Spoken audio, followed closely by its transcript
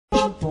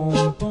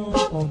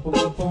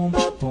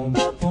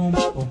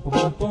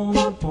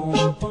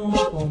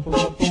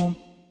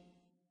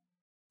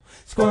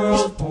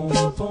Squirrels,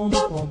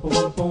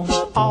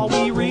 all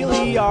we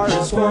really are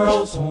is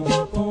squirrels.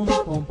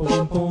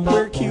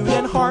 We're cute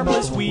and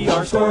harmless, we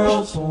are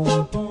squirrels.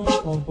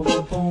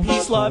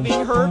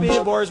 Peace-loving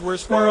herbivores, we're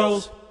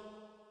squirrels.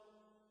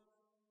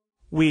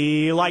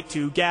 We like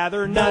to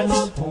gather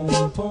nuts,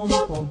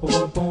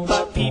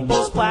 but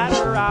people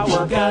splatter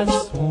our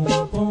guts.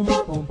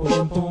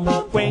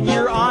 When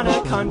you're on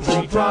a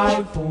country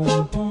drive,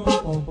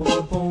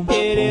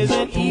 it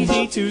isn't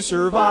easy to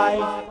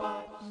survive.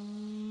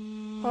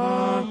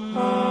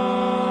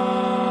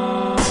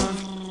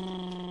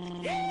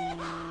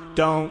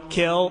 Don't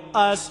kill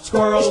us,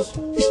 squirrels.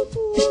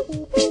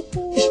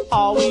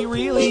 All we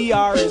really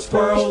are is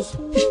squirrels.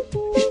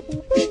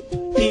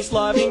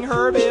 Peace-loving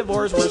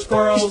herbivores, we're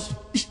squirrels.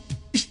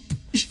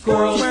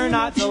 Squirrels, we're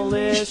not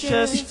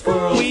delicious.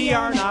 Squirrels, we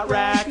are not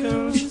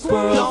raccoons.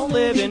 Squirrels, don't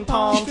live in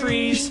palm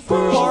trees.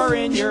 Squirrels, or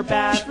in your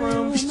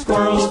bathroom.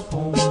 Squirrels,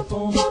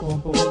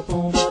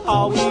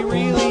 all we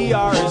really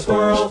are is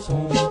squirrels.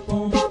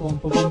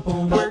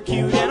 We're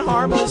cute and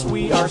harmless,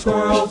 we are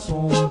squirrels.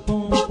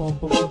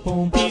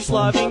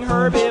 Peace-loving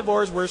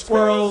herbivores, we're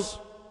squirrels.